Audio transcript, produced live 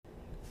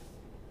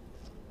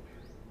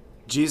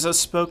Jesus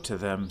spoke to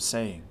them,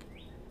 saying,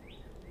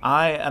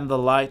 I am the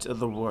light of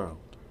the world.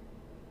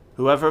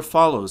 Whoever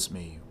follows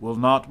me will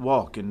not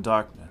walk in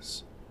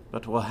darkness,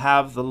 but will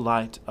have the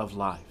light of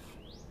life.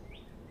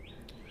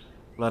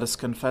 Let us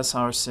confess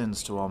our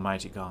sins to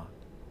Almighty God.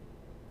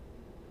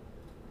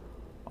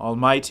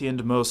 Almighty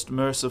and most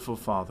merciful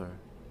Father,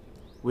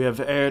 we have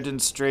erred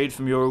and strayed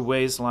from your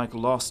ways like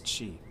lost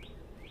sheep.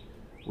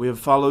 We have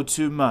followed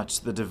too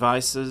much the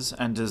devices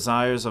and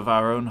desires of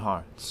our own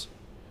hearts.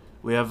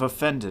 We have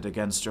offended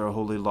against your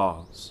holy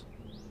laws.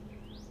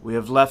 We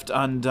have left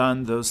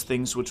undone those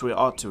things which we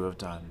ought to have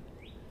done,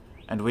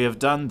 and we have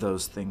done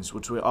those things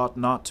which we ought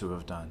not to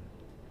have done.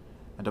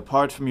 And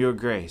apart from your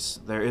grace,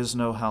 there is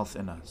no health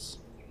in us.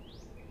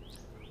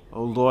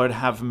 O Lord,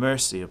 have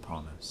mercy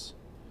upon us.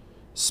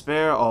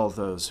 Spare all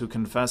those who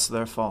confess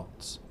their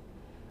faults.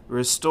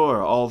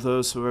 Restore all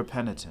those who are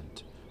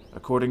penitent,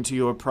 according to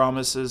your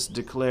promises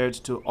declared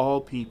to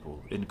all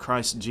people in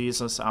Christ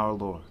Jesus our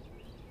Lord.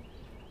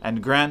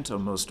 And grant, O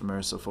most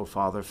merciful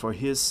Father, for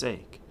his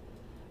sake,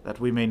 that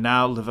we may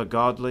now live a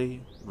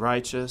godly,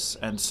 righteous,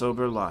 and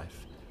sober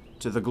life,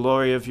 to the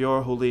glory of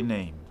your holy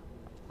name.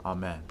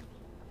 Amen.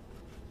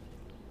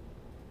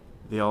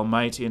 The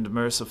Almighty and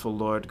merciful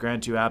Lord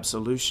grant you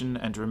absolution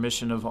and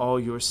remission of all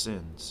your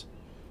sins,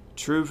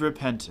 true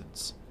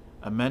repentance,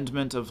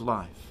 amendment of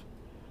life,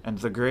 and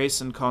the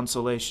grace and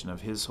consolation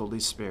of his Holy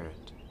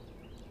Spirit.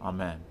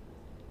 Amen.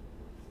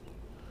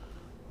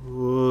 O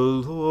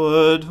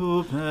Lord,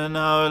 open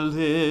our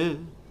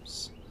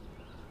lips,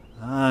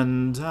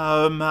 and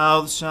our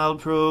mouth shall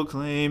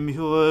proclaim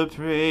your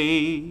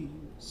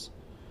praise.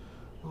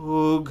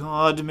 O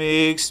God,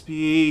 make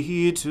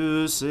speed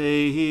to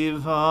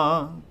save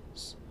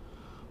us.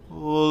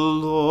 O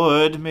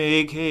Lord,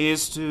 make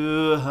haste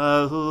to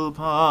help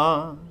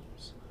us.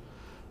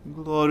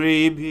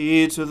 Glory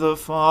be to the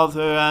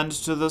Father, and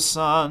to the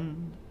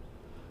Son,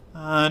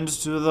 and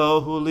to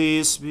the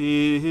Holy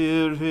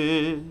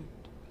Spirit,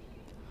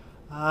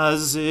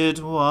 as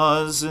it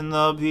was in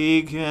the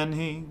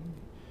beginning,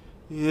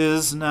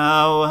 is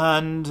now,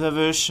 and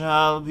ever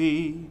shall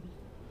be,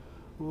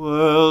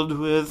 world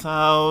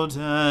without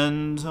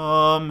end.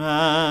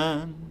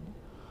 Amen.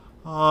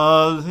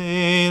 Alleluia.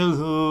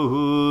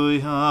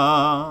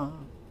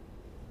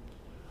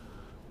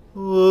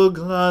 O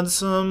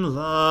gladsome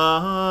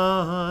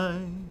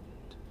light,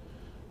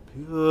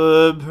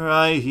 pure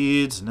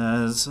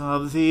brightness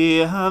of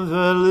the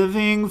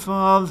ever-living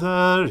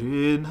Father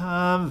in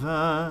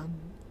heaven,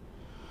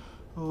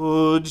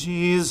 O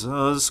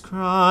Jesus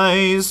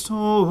Christ,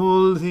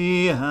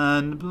 holy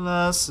and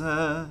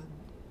blessed,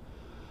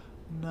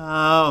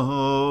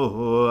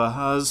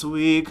 now as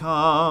we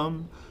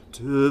come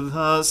to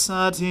the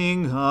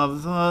setting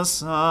of the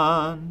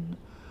sun,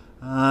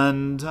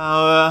 and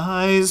our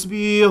eyes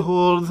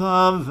behold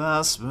the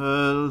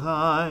vesper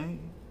light,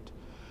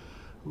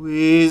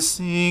 we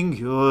sing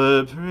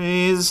your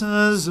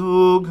praises,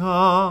 O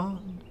God,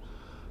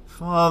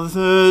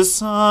 Father,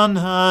 Son,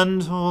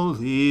 and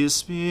Holy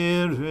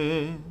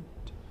Spirit.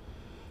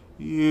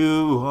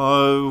 You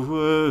are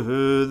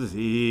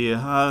worthy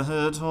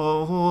at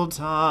all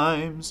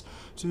times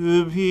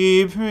to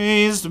be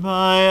praised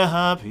by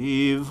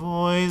happy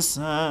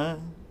voices,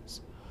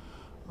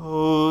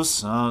 O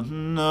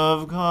Son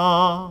of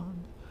God,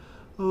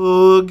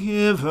 O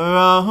Giver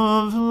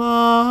of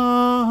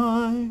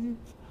life,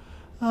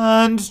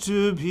 and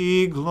to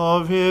be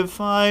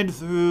glorified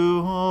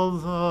through all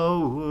the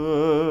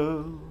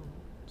world.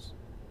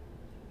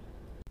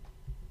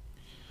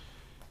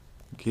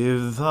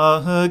 Give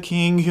the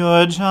King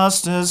your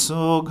justice,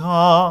 O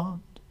God,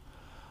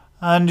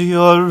 and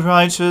your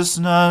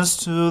righteousness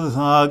to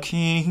the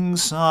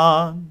King's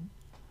Son,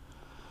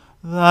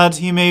 that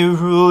he may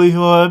rule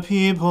your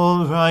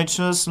people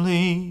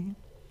righteously,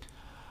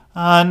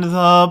 and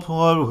the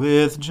poor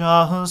with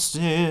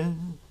justice,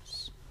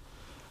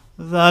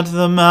 that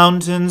the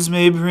mountains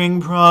may bring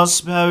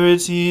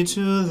prosperity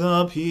to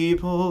the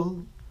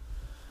people,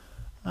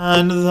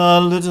 and the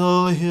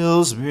little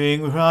hills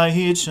bring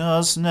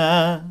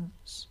righteousness.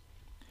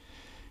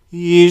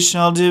 Ye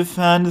shall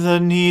defend the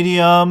needy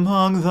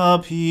among the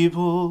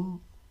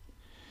people.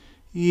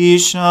 Ye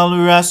shall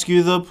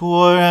rescue the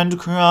poor and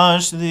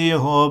crush the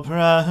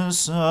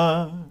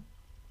oppressor.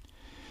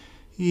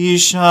 Ye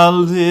shall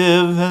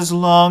live as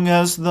long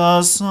as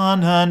the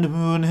sun and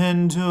moon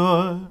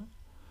endure,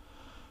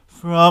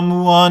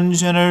 from one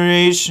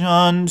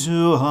generation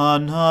to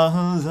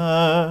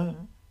another.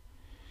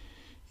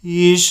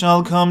 Ye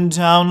shall come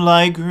down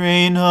like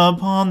rain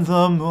upon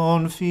the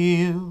mown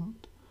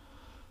field,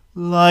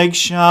 like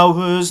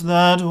showers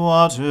that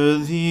water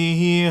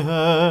the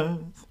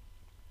earth.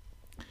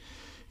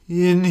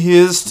 In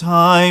his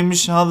time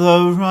shall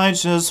the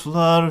righteous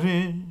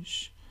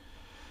flourish.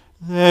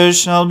 There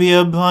shall be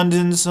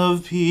abundance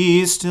of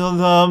peace till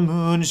the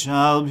moon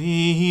shall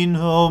be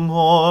no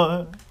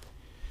more.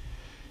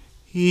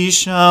 He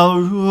shall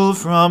rule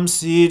from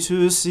sea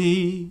to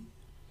sea,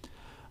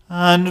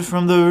 and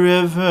from the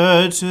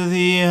river to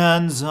the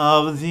ends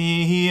of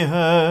the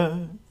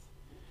earth.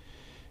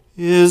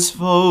 His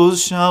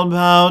foes shall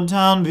bow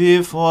down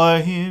before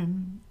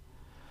him,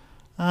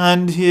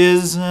 and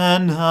his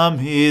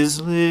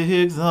enemies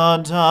lick the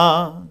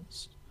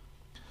dust.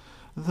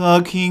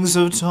 The kings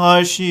of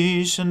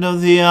Tarshish and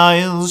of the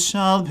isles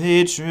shall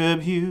pay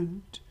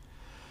tribute,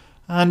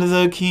 and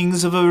the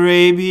kings of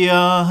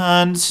Arabia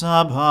and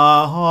Saba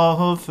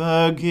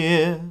offer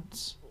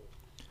gifts.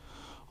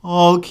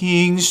 All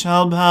kings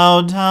shall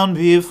bow down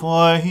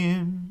before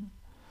him,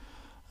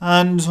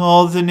 and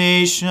all the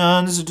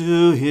nations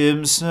do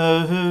him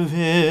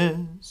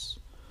service.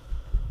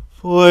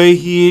 For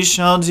he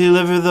shall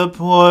deliver the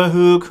poor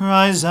who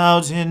cries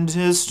out in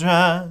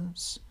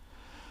distress,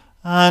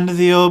 and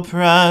the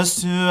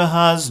oppressed who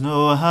has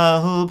no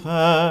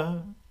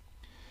helper.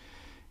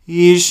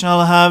 He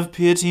shall have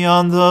pity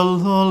on the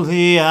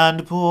lowly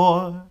and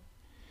poor.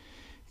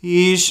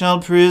 He shall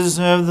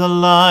preserve the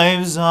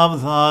lives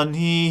of the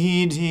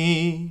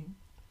needy.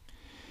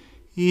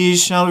 He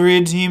shall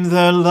redeem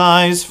their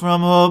lives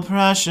from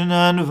oppression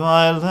and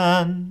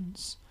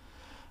violence,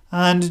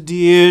 and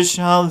dear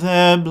shall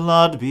their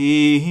blood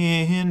be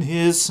in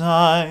his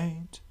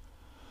sight.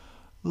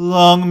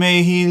 Long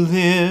may he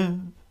live,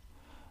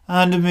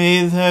 and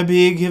may there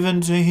be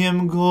given to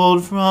him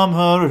gold from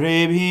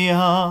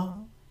Arabia.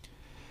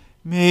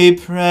 May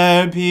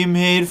prayer be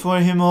made for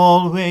him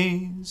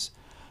always,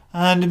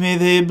 and may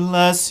they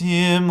bless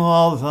him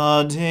all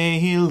the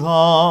day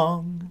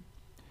long.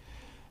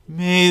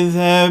 May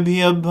there be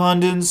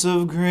abundance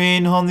of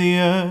grain on the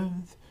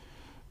earth,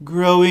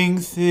 growing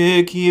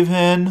thick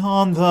even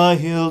on the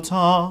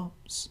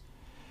hilltops.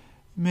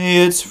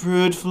 May its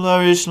fruit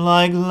flourish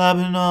like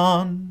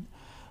Lebanon,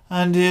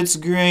 and its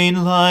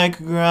grain like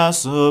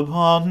grass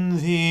upon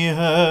the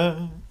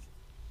earth.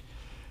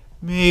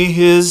 May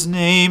his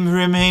name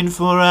remain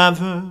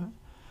forever,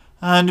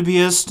 and be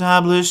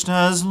established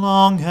as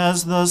long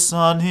as the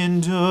sun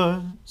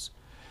endures.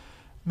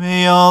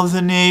 May all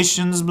the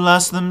nations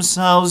bless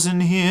themselves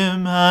in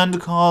him and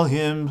call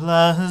him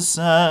blessed.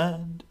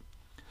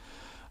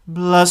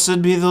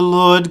 Blessed be the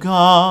Lord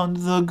God,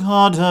 the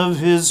God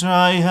of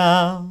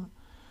Israel,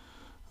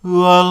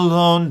 who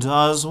alone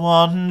does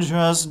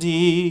wondrous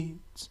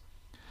deeds.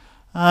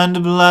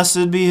 And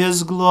blessed be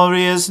his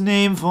glorious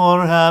name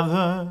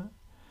forever.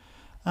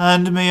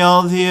 And may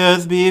all the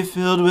earth be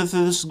filled with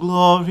his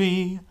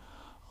glory.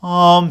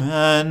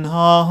 Amen,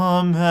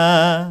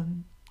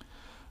 amen.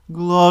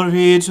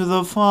 Glory to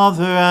the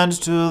Father, and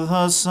to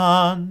the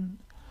Son,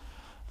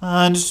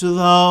 and to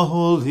the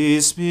Holy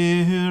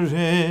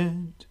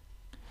Spirit,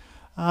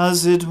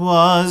 as it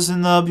was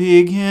in the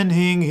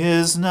beginning,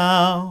 is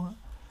now,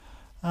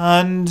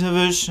 and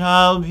ever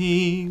shall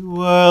be,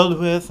 world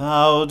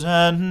without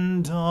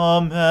end.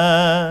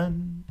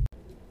 Amen.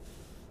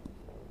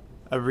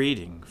 A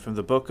reading from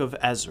the book of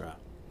Ezra.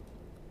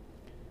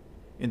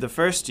 In the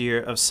first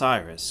year of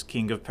Cyrus,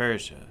 king of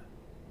Persia,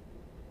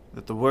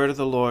 that the word of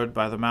the Lord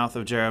by the mouth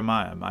of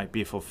Jeremiah might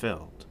be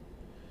fulfilled,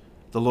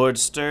 the Lord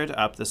stirred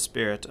up the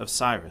spirit of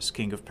Cyrus,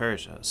 king of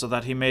Persia, so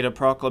that he made a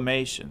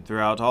proclamation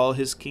throughout all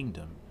his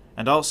kingdom,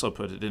 and also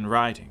put it in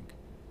writing.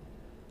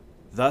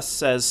 Thus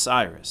says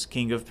Cyrus,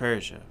 king of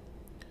Persia,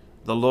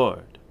 the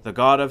Lord, the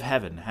God of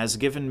heaven, has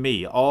given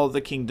me all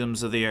the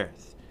kingdoms of the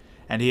earth,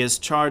 and he has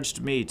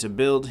charged me to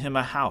build him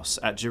a house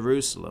at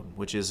Jerusalem,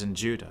 which is in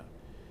Judah.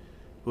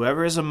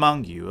 Whoever is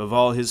among you of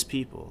all his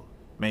people,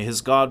 may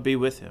his God be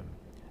with him,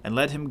 and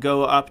let him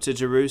go up to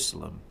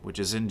Jerusalem, which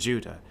is in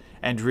Judah,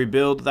 and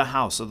rebuild the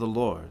house of the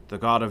Lord, the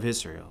God of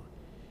Israel.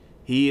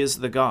 He is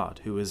the God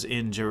who is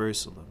in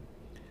Jerusalem.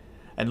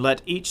 And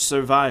let each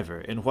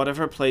survivor, in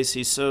whatever place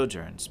he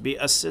sojourns, be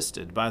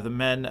assisted by the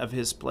men of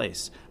his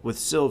place, with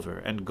silver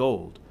and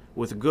gold,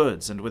 with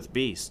goods and with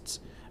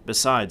beasts,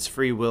 besides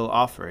free will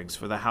offerings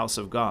for the house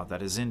of God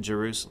that is in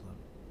Jerusalem.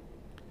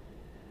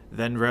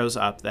 Then rose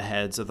up the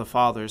heads of the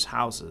fathers'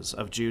 houses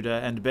of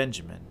Judah and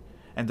Benjamin,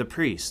 and the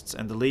priests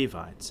and the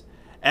Levites,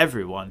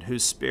 every one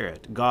whose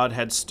spirit God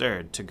had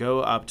stirred to go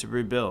up to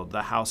rebuild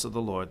the house of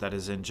the Lord that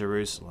is in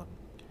Jerusalem.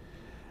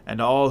 And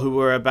all who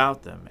were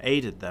about them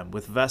aided them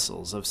with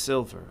vessels of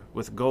silver,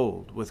 with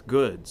gold, with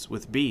goods,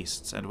 with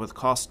beasts, and with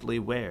costly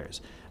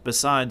wares,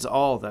 besides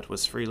all that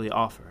was freely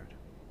offered.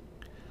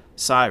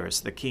 Cyrus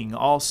the king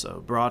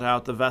also brought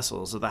out the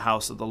vessels of the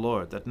house of the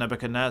Lord that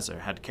Nebuchadnezzar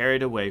had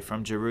carried away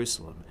from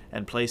Jerusalem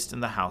and placed in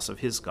the house of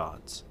his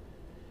gods.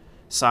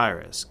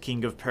 Cyrus,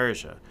 king of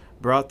Persia,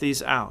 brought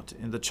these out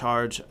in the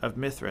charge of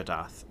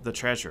Mithredath the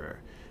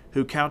treasurer,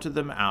 who counted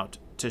them out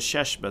to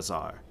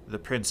Sheshbazzar, the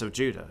prince of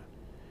Judah.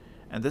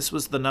 And this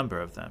was the number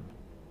of them: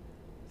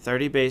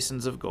 30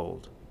 basins of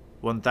gold,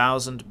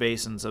 1,000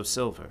 basins of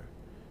silver,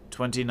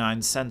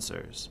 29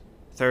 censers,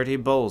 30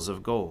 bowls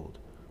of gold,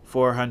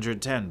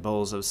 410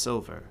 bowls of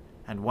silver,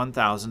 and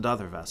 1,000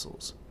 other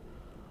vessels.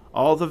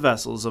 All the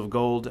vessels of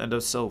gold and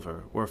of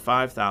silver were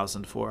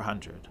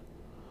 5,400.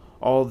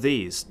 All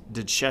these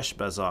did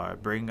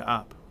Sheshbazzar bring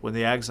up when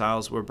the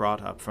exiles were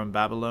brought up from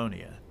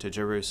Babylonia to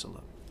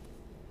Jerusalem.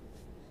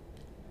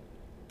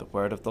 The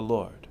word of the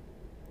Lord.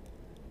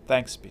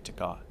 Thanks be to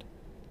God.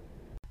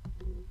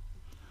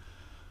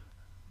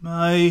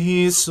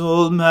 My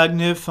soul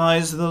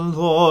magnifies the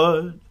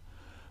Lord.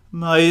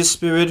 My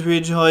spirit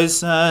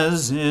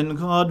rejoices in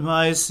God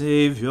my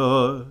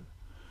Saviour.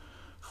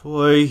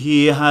 For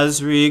he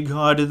has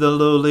regarded the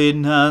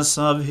lowliness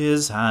of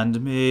his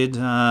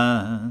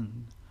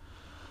handmaiden.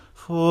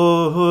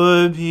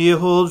 For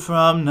behold,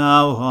 from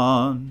now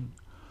on,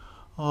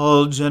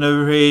 all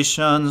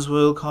generations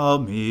will call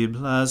me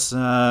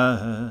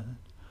blessed.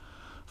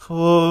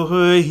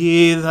 For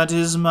he that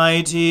is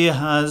mighty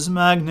has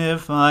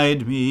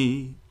magnified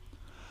me,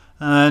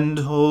 and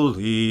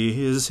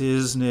holy is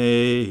his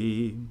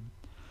name.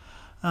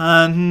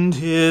 And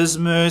his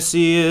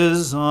mercy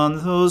is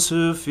on those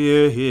who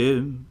fear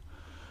him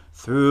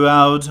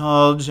throughout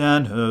all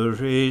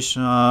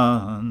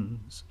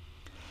generations.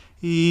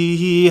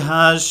 He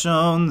has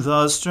shown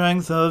the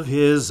strength of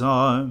his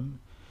arm.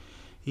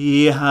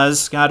 He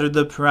has scattered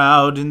the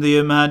proud in the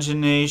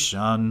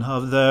imagination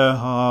of their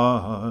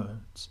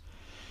hearts.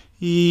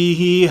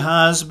 He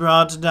has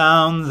brought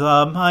down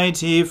the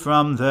mighty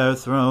from their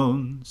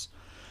thrones,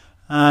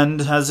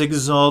 and has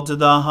exalted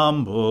the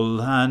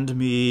humble and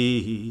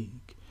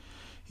meek.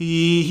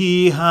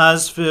 He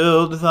has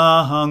filled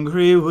the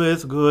hungry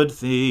with good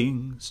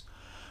things,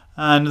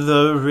 and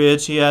the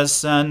rich he has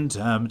sent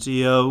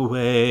empty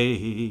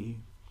away.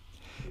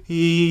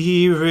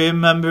 He,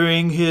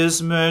 remembering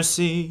his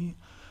mercy,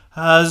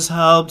 has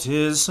helped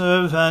his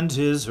servant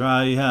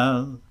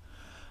Israel,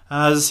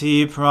 as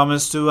he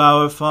promised to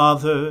our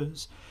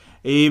fathers,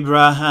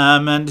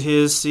 Abraham and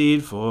his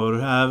seed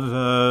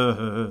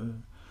forever.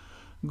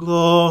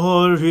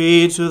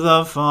 Glory to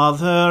the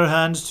Father,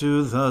 and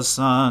to the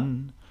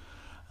Son,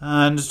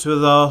 and to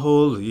the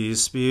Holy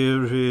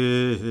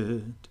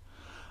Spirit,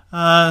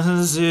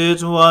 as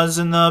it was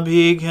in the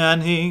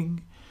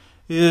beginning,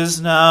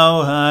 is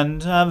now,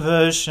 and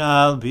ever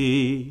shall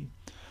be,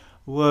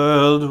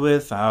 world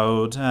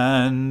without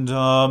end.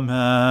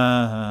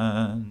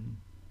 Amen.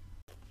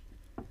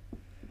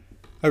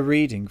 A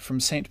reading from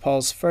St.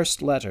 Paul's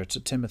first letter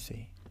to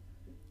Timothy.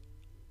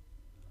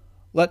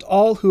 Let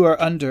all who are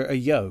under a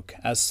yoke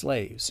as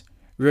slaves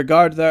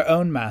regard their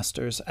own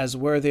masters as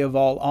worthy of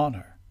all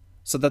honor,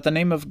 so that the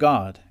name of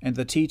God and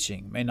the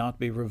teaching may not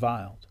be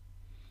reviled.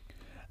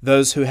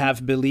 Those who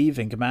have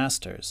believing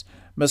masters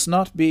must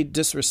not be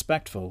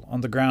disrespectful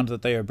on the ground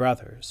that they are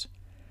brothers.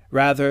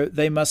 Rather,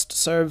 they must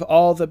serve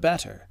all the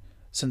better,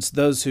 since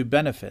those who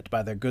benefit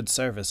by their good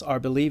service are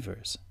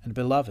believers and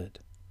beloved.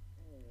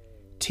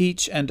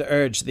 Teach and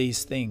urge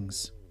these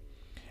things.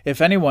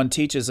 If anyone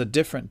teaches a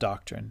different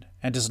doctrine,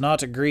 and does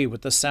not agree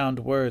with the sound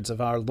words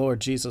of our Lord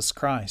Jesus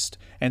Christ,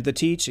 and the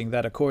teaching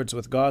that accords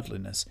with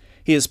godliness,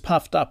 he is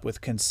puffed up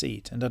with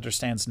conceit, and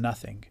understands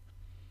nothing.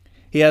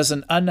 He has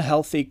an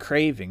unhealthy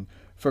craving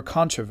for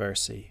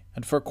controversy,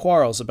 and for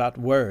quarrels about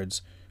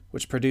words,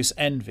 which produce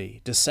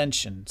envy,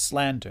 dissension,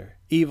 slander,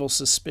 evil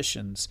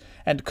suspicions,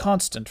 and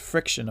constant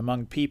friction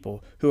among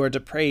people who are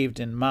depraved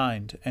in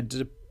mind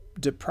and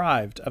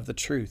deprived of the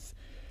truth,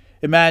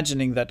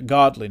 imagining that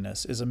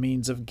godliness is a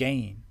means of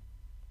gain.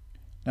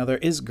 Now there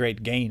is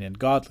great gain in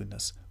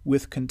godliness,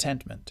 with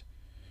contentment.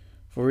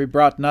 For we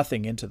brought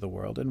nothing into the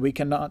world, and we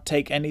cannot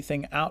take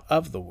anything out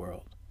of the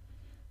world.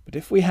 But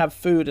if we have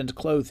food and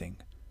clothing,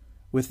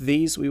 with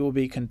these we will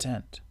be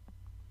content.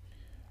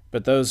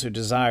 But those who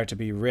desire to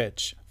be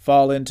rich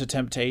fall into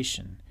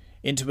temptation,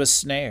 into a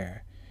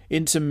snare,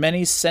 into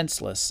many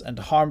senseless and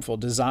harmful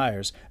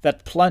desires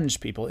that plunge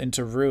people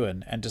into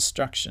ruin and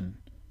destruction.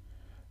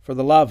 For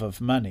the love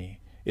of money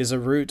is a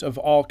root of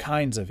all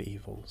kinds of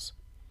evils.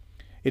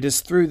 It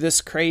is through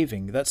this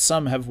craving that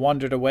some have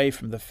wandered away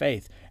from the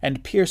faith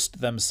and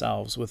pierced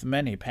themselves with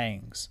many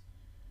pangs.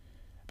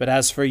 But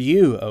as for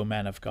you, O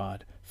man of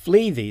God,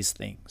 flee these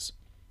things.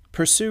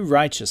 Pursue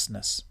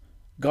righteousness,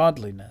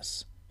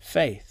 godliness,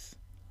 faith,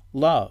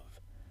 love,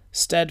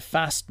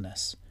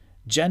 steadfastness,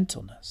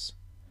 gentleness.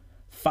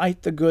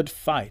 Fight the good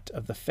fight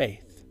of the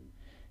faith.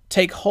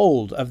 Take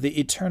hold of the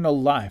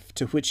eternal life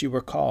to which you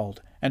were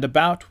called, and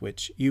about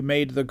which you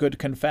made the good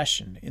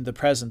confession in the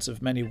presence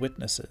of many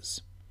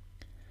witnesses.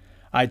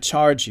 I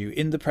charge you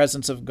in the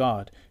presence of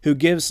God, who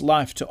gives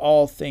life to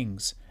all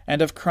things,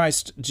 and of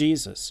Christ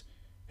Jesus,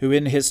 who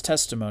in his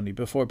testimony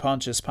before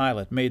Pontius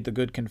Pilate made the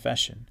good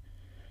confession,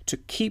 to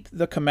keep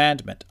the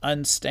commandment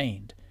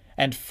unstained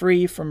and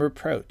free from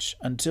reproach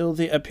until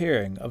the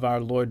appearing of our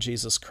Lord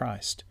Jesus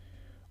Christ,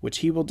 which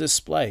he will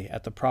display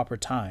at the proper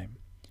time.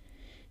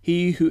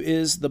 He who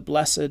is the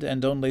blessed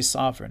and only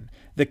sovereign,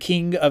 the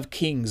King of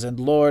kings and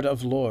Lord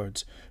of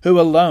lords, who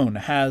alone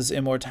has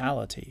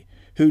immortality,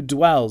 who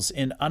dwells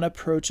in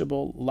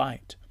unapproachable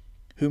light,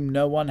 whom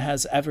no one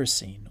has ever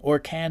seen or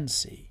can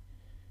see.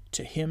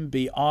 To him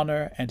be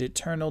honor and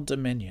eternal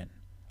dominion.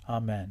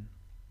 Amen.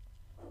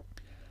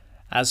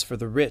 As for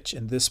the rich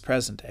in this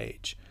present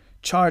age,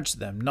 charge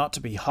them not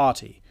to be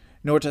haughty,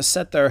 nor to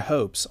set their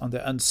hopes on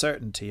the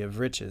uncertainty of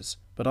riches,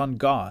 but on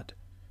God,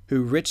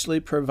 who richly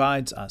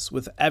provides us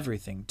with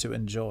everything to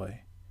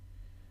enjoy.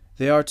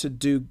 They are to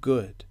do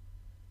good,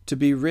 to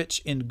be rich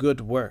in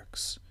good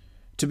works,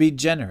 to be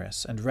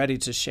generous and ready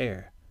to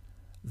share,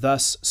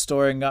 thus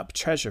storing up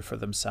treasure for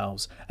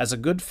themselves as a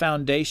good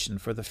foundation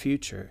for the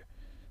future,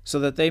 so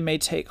that they may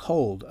take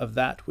hold of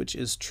that which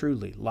is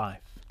truly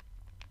life.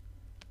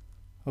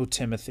 O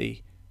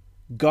Timothy,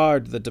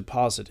 guard the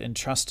deposit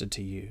entrusted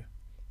to you.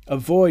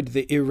 Avoid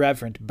the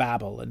irreverent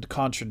babble and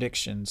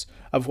contradictions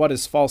of what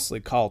is falsely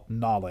called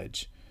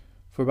knowledge,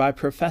 for by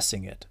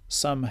professing it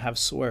some have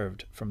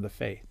swerved from the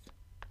faith.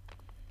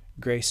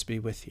 Grace be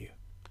with you.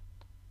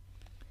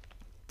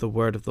 The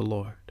word of the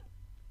Lord.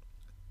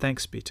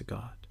 Thanks be to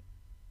God.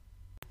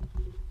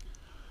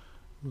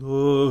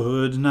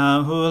 Lord,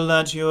 now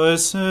let your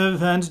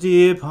servant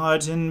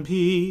depart in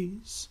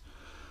peace,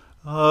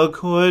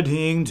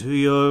 according to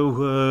your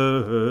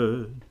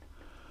word.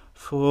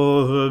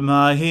 For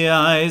my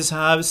eyes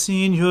have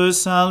seen your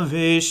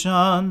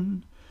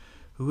salvation,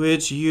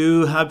 which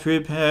you have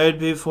prepared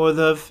before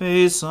the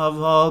face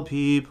of all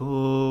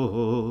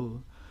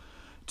people,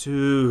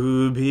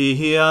 to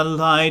be a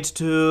light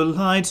to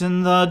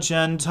lighten the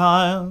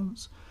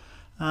Gentiles,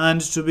 and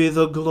to be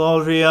the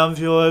glory of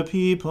your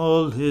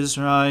people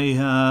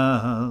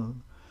Israel.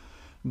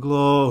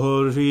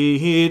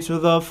 Glory to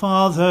the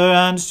Father,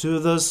 and to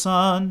the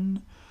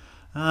Son,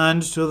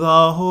 and to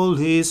the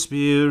Holy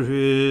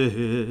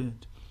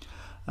Spirit,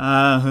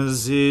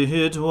 as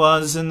it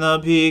was in the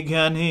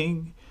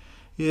beginning,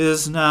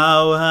 is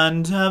now,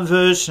 and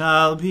ever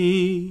shall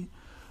be,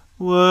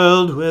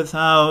 world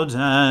without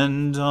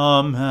end.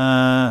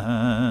 Amen.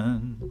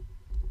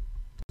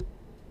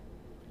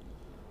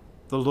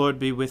 The Lord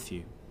be with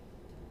you.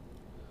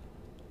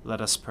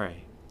 Let us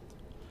pray.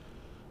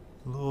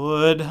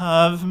 Lord,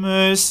 have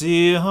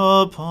mercy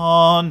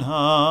upon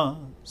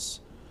us.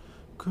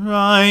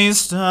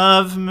 Christ,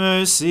 have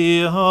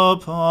mercy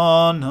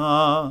upon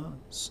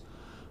us.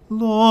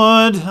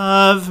 Lord,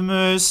 have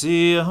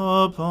mercy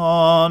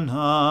upon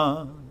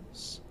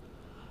us.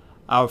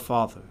 Our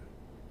Father,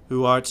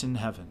 who art in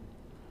heaven,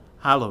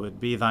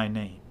 hallowed be thy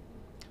name.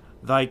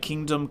 Thy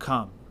kingdom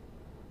come,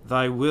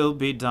 thy will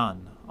be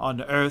done,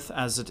 on earth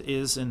as it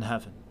is in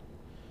heaven.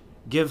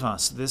 Give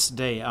us this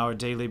day our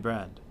daily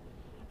bread,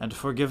 and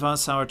forgive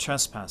us our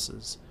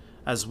trespasses,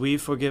 as we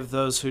forgive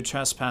those who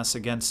trespass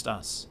against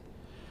us.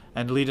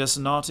 And lead us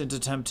not into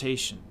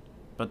temptation,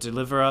 but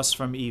deliver us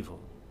from evil.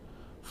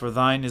 For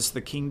thine is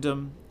the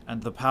kingdom,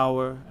 and the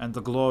power, and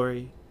the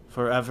glory,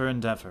 forever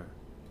and ever.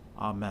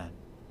 Amen.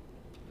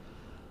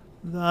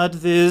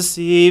 That this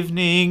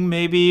evening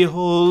may be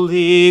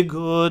holy,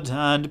 good,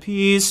 and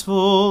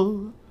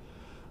peaceful,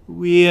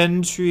 we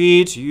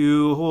entreat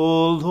you,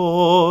 O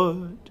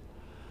Lord,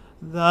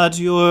 that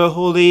your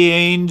holy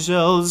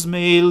angels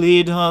may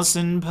lead us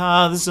in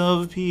paths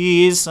of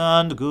peace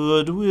and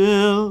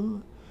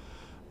goodwill.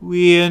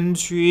 We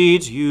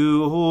entreat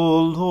you,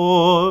 O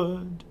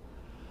Lord,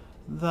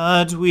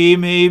 that we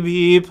may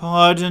be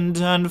pardoned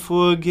and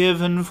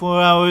forgiven for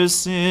our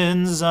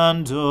sins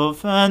and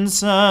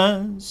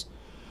offenses.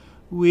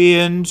 We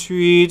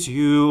entreat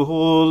you,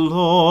 O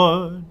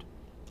Lord,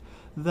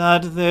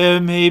 that there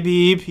may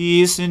be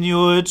peace in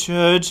your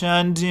church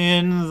and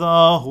in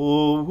the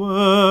whole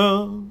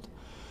world.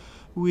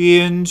 We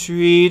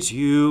entreat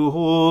you,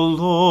 O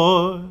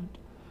Lord,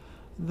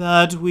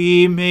 that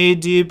we may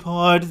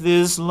depart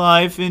this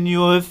life in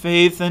your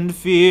faith and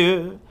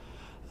fear,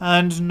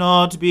 and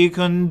not be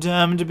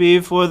condemned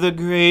before the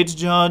great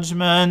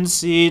judgment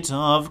seat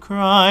of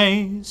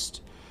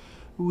Christ.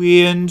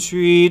 We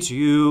entreat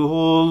you,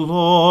 O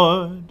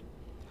Lord,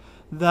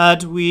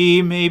 that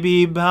we may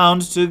be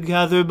bound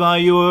together by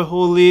your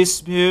Holy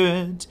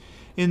Spirit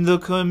in the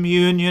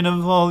communion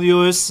of all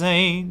your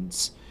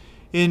saints,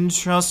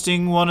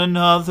 entrusting one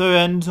another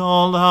and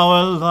all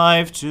our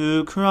life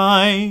to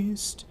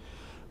Christ.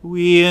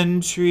 We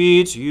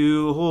entreat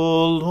you,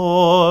 O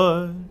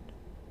Lord.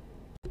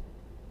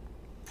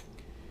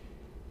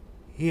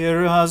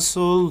 Hear us,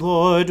 O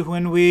Lord,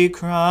 when we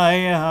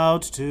cry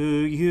out to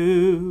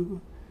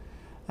you,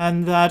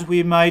 and that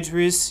we might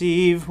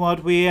receive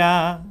what we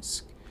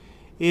ask,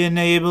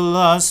 enable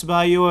us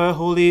by your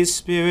Holy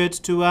Spirit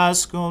to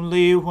ask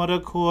only what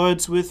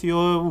accords with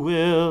your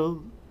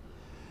will.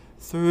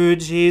 Through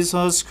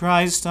Jesus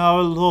Christ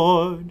our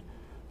Lord,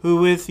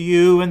 who with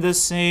you in the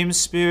same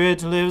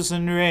Spirit lives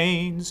and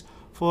reigns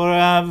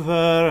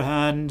forever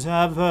and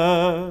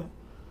ever.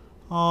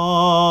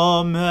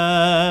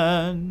 Amen.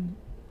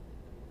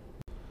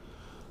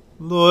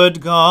 Lord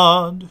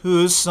God,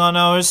 whose Son,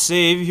 our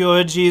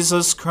Saviour,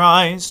 Jesus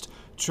Christ,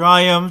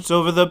 triumphed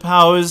over the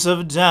powers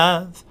of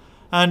death,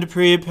 and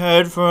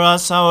prepared for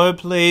us our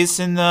place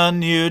in the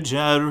New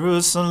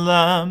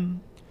Jerusalem,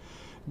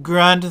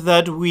 grant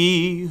that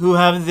we, who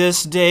have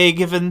this day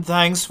given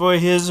thanks for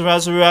his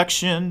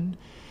resurrection,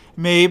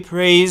 may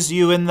praise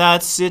you in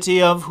that city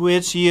of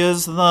which he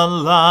is the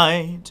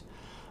light,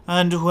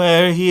 and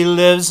where he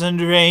lives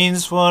and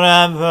reigns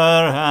forever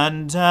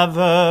and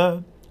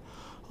ever.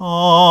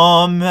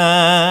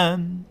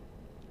 Amen.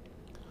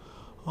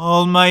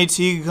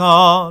 Almighty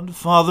God,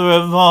 Father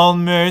of all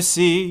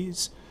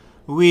mercies,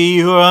 we,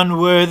 your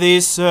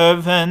unworthy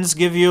servants,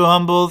 give you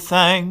humble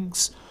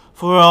thanks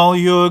for all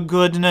your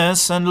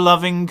goodness and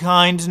loving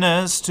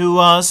kindness to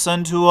us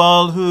and to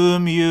all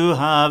whom you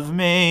have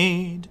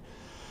made.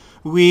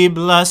 We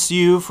bless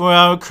you for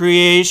our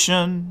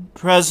creation,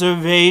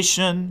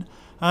 preservation,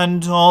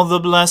 and all the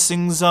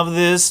blessings of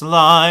this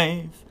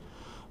life,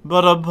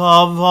 but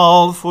above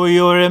all for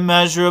your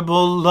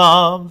immeasurable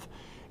love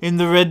in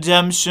the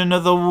redemption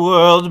of the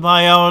world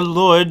by our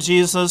Lord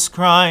Jesus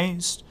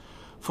Christ,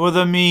 for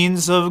the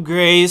means of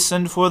grace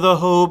and for the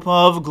hope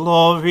of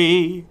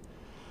glory.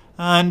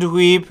 And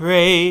we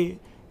pray,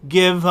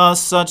 give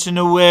us such an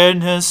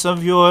awareness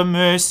of your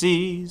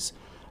mercies,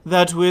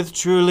 that with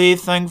truly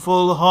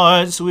thankful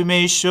hearts we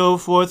may show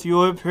forth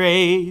your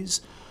praise,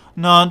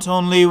 not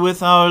only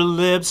with our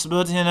lips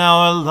but in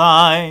our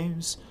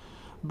lives,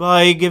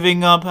 by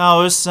giving up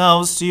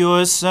ourselves to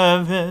your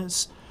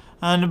service,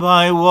 and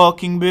by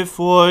walking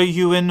before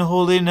you in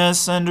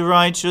holiness and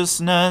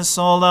righteousness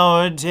all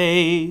our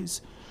days.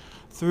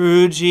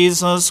 Through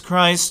Jesus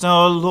Christ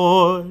our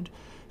Lord,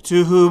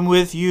 to whom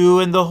with you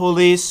and the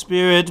Holy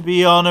Spirit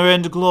be honor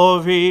and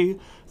glory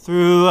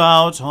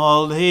throughout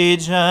all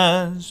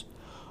ages.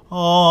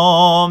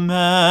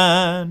 Amen.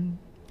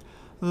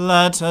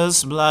 Let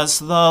us bless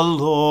the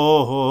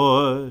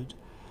Lord.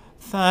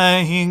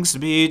 Thanks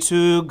be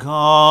to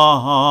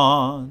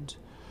God.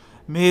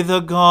 May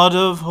the God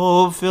of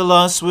hope fill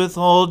us with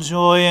all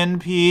joy and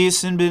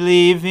peace in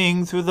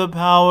believing through the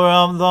power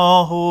of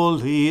the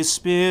Holy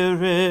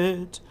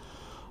Spirit.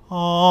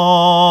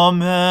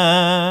 Amen.